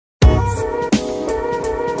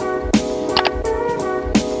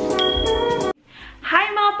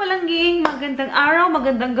palanggeng, magandang araw,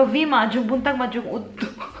 magandang gabi, madyong buntag, madyong udto.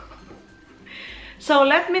 So,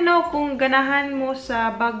 let me know kung ganahan mo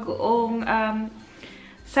sa bagong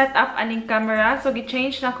setup aning camera. So,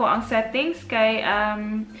 gi-change na ko ang settings kay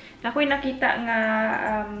ako'y nakita nga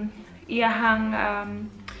iyahang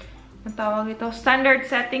ang tawag ito, standard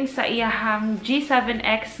settings sa iyahang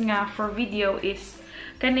G7X nga for video is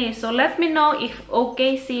kani. So, let me know if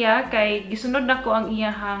okay siya kay gisunod na ko ang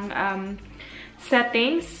iyahang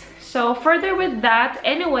settings. So, further with that,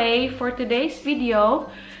 anyway, for today's video,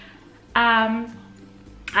 I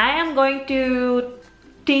am going to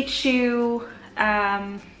teach you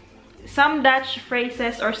some Dutch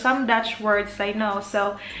phrases or some Dutch words I know.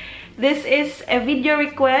 So, this is a video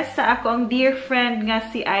request sa akong dear friend nga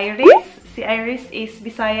si Iris. Si Iris is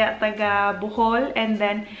Bisaya, taga Bohol, and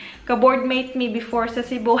then ka-boardmate me before sa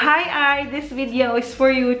Cebu. Hi, this video is for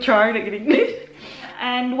you, Char.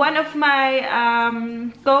 And one of my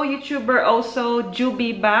co-YouTuber also,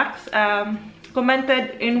 Juby Bax,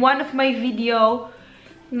 commented in one of my video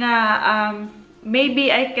nga maybe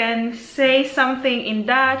I can say something in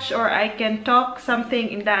Dutch or I can talk something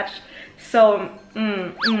in Dutch. So,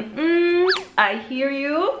 I hear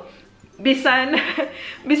you. Bisan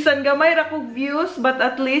gamay ra kog views, but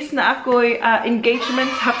at least na ako'y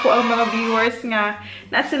engagements hako ang mga viewers nga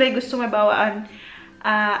na sila gusto mabawaan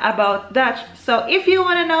about Dutch. So, if you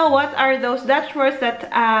want to know what are those Dutch words that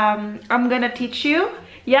I'm gonna teach you,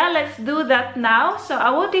 yeah, let's do that now. So, I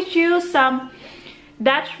will teach you some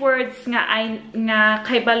Dutch words nga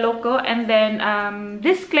kay baloko, and then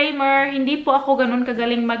disclaimer, hindi po ako ganun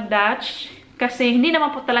kagaling mag-Dutch kasi hindi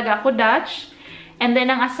naman po talaga ako Dutch. And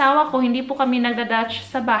then ang asawa ko, hindi po kami nagda-Dutch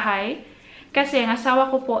sa bahay kasi ang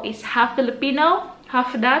asawa ko po is half Filipino,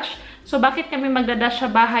 half Dutch. So, bakit kami magda-Dutch sa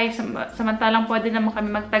bahay samantalang pwede naman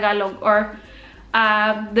kami mag-Tagalog? Or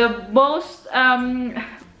the most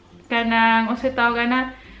kanang usa tawag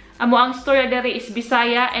na amo ang storya dere is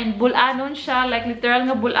Bisaya, and bulanon siya, like literal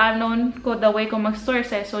nga bulanon ko the way ko mag-story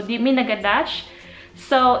sa. So, di mi naga-Dutch.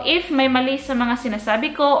 So, if may mali sa mga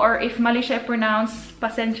sinasabi ko or if mali siya pronounce,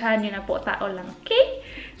 pasensyahan nyo na po, tao lang. Okay?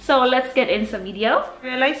 So, let's get in sa video.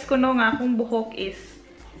 Realize ko no nga akong buhok is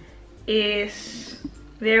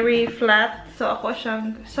very flat. So, ako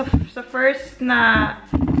siyang sa first na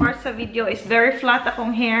part sa video is very flat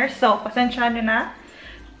akong hair. So, pasensyahan nyo na.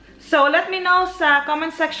 So, let me know sa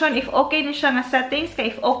comment section if okay ni siya nga settings.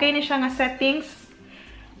 Kaya if okay ni siya nga settings,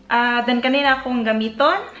 then kanina akong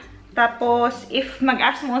gamiton. Tapos, if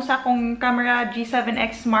mag-ask mo sa akong camera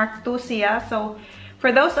G7X Mark II siya. So,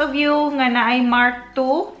 for those of you nga na ay Mark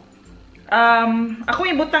II, ako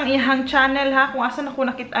ibutang iyang channel ha. Kung asan ako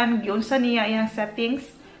nakitaan, giunsa niya iyang settings.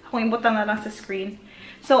 Ako ibutang na lang sa screen.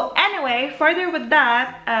 So, anyway, further with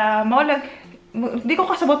that, di ko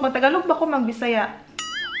kasabot mag-Tagalog ba ko mag-Bisaya?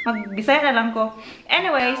 Mag-Bisaya na lang ko.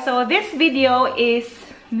 Anyway, so this video is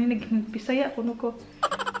Bisaya kuno ko.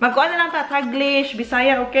 Magkuha na lang ta Taglish,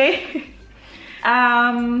 Bisaya, okay?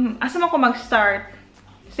 Asa mo ko mag-start?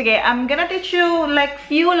 Sige, I'm gonna teach you like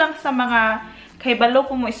few lang sa mga kaibalo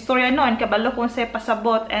ko mo istorya noon, kabalo ko sa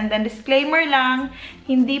pasabot, and then disclaimer lang,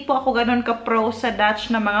 hindi po ako ganun ka-pro sa Dutch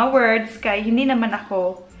na mga words, kaya hindi naman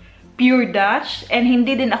ako pure Dutch, and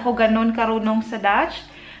hindi din ako ganun karunong sa Dutch.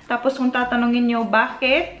 Tapos kung tatanungin nyo,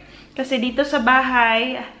 bakit? Kasi dito sa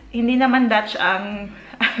bahay, hindi naman Dutch ang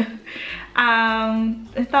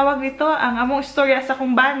tawag dito, ang among istorya sa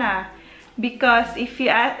kumbana. Because if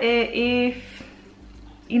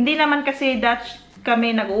hindi naman kasi Dutch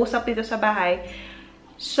kami nag-uusap dito sa bahay.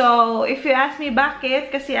 So, if you ask me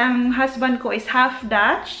bakit, kasi ang husband ko is half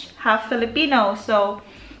Dutch, half Filipino. So,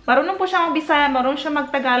 marunong po siya mag-Bisaya, marunong siya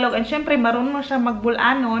mag-Tagalog, and syempre marunong siya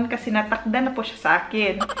mag-Bulanon kasi natakda na po siya sa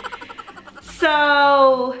akin. So,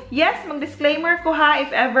 yes, mag-disclaimer ko ha,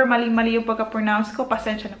 if ever mali-mali yung pagka-pronounce ko,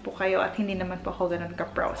 pasensya na po kayo at hindi naman po ako ganun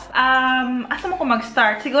ka-pros. Asa mo ko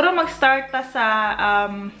mag-start? Siguro mag-start ta sa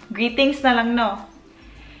greetings na lang, no?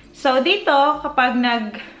 So, dito, kapag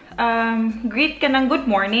nag-greet ka ng good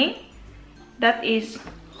morning, that is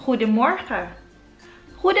Goedemorgen.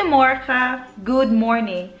 Goedemorgen, good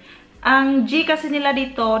morning. Ang G kasi nila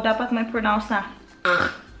dito, dapat may pronounce na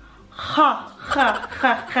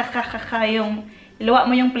yung iluwa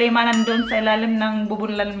mo yung plema nandun sa ilalim ng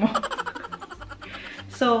bubunlan mo.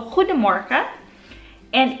 So, Goedemorgen.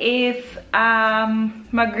 And if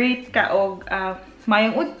mag-greet ka og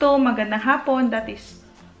mayong udto, magandang hapon, that is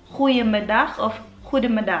Goedemiddag of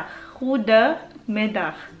Goedemiddag.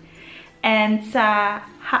 Goedemiddag. And sa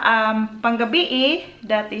panggabi,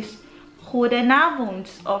 that is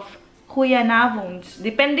Goedenavond of Goedenavond.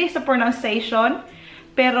 Depende sa pronunciation.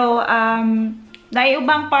 Pero Dahil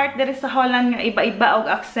ubang part diri sa Holland nga iba-iba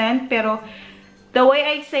og accent, pero the way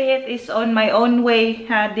I say it is on my own way,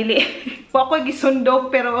 ha, dili. Wa ko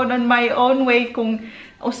gisundog, pero on my own way kung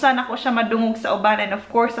usan ako siya madungog sa uban, and of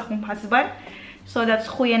course akong husband. So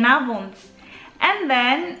that's goedenavond. And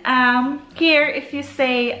then here if you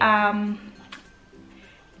say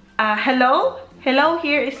hello, hello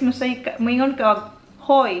here is moingon ka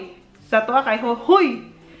hoy. Sa tuwa kay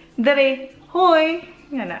hoy. Dere hoy.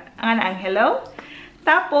 Ngana ang hello.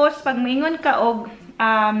 Tapos pag moingon ka og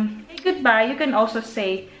goodbye, you can also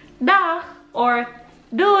say dag or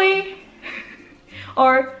doei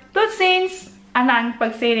or tot ziens. Anang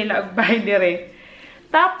pag-say nila og bye dire.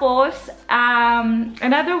 Tapos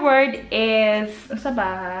another word is sa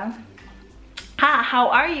ba?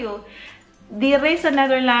 How are you? Dire sa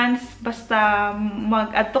Netherlands, basta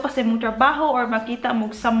mag-adto kasi mong trabaho or makita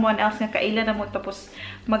mo someone else nga kaila na mo, tapos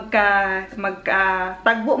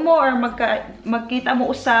tagbo mo or magkita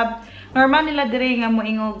mo usab, normal nila dire nga mo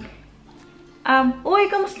ingog uy,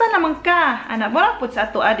 kamusta naman ka? Ana, wala po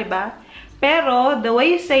sa ato, diba? Pero the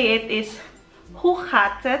way you say it is hoe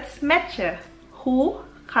gaat het met je? Hoe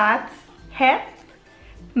gaat het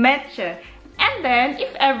met je? And then,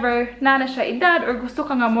 if ever na siya edad or gusto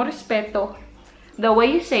ka nga mo respeto, the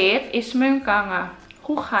way you say it is meron ka nga,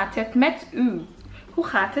 hoe gaat het met u? Hoe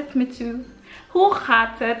gaat het met u? Hoe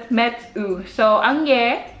gaat het met u? So, ang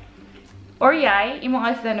ye or yay, imong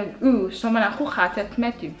as dan og u. So, man, hoe gaat het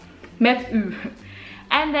met u? Met u.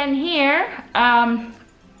 And then here,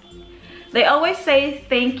 they always say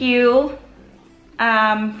thank you.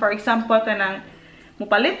 For example, tanang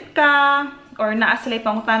mupalit ka, or naa sila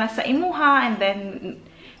pangutana sa imuha, and then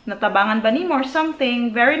natabangan ba nimo or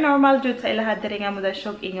something. Very normal jud sa ilaha diri nga mo da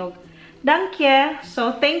syog ingog danke.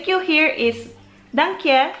 So thank you here is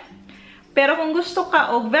danke. Pero kung gusto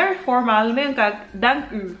ka og very formal, mayon kag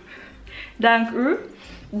dank u. Dank u.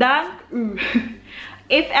 Dank u.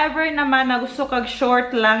 If ever naman na gusto kag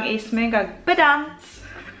short lang is mayon kag bedankt.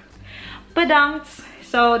 Bedankt.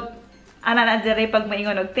 So ana na diri pag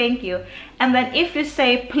maingon og thank you. And then if you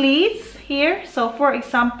say please here, so for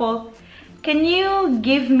example, can you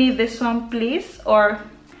give me this one please, or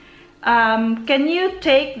can you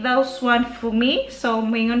take those one for me? So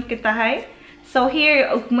maingon kita hay. So here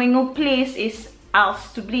maingon please is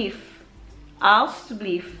alsjeblieft.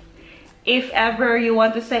 Alsjeblieft. If ever you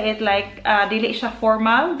want to say it like dili siya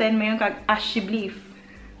formal, then maingon kag alsjeblieft.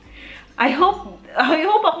 I hope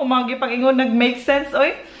ako magipag-ingon nag-make sense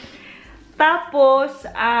oy. Tapos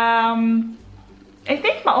I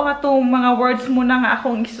think mauha tong mga words muna nga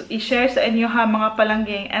akong i-share sa inyo ha, mga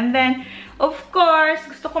palanggeng. And then, of course,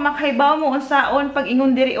 gusto ko makahibaw mo unsaon pag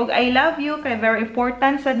ingon diri og I love you, kay very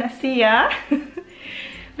important sa nasiya.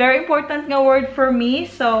 Very important nga word for me.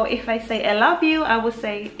 So, if I say I love you, I will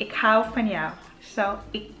say ik hou van jou. So,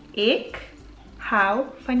 ik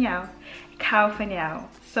hou van jou. Ik hou van jou.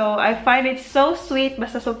 So, I find it so sweet.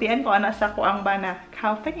 Basta sultian ko, ana sa ko ang bana. Ik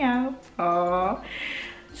hou van jou. Oh.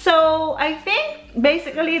 So, I think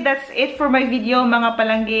basically that's it for my video, mga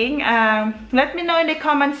palanggeng. Let me know in the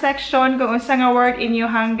comment section kung unsa nga word inyo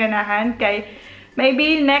hang ganahan, kay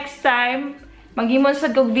maybe next time maghimon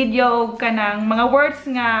sad kog video og kanang mga words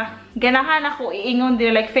nga ganahan ako iingon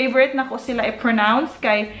diri, like favorite nako sila i-pronounce,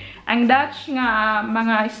 kay ang Dutch nga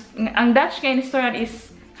istorya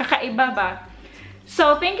is kakaiba ba.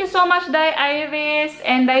 So, thank you so much, Dai Iris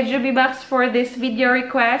and Dai Jubibax for this video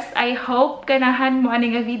request. I hope ganahan mo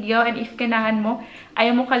ani nga video, and if ganahan mo,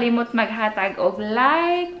 ayaw mo kalimot maghatag og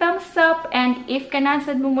like, thumbs up, and if ganahan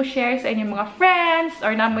sad mo share sa inyong mga friends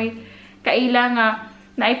or na may kaila nga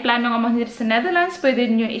naiplano nga mga sa Netherlands, pwede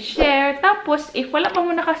nyo i-share. Tapos, if wala pa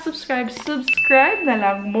mo nakasubscribe, subscribe na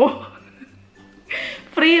lang mo.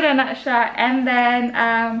 Free ra na siya. And then,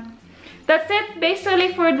 that's it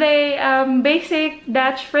basically for the basic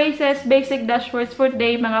Dutch phrases, basic Dutch words for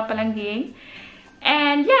today, mga palanggeng.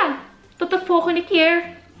 And yeah, tot de volgende keer.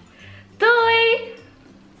 Doei!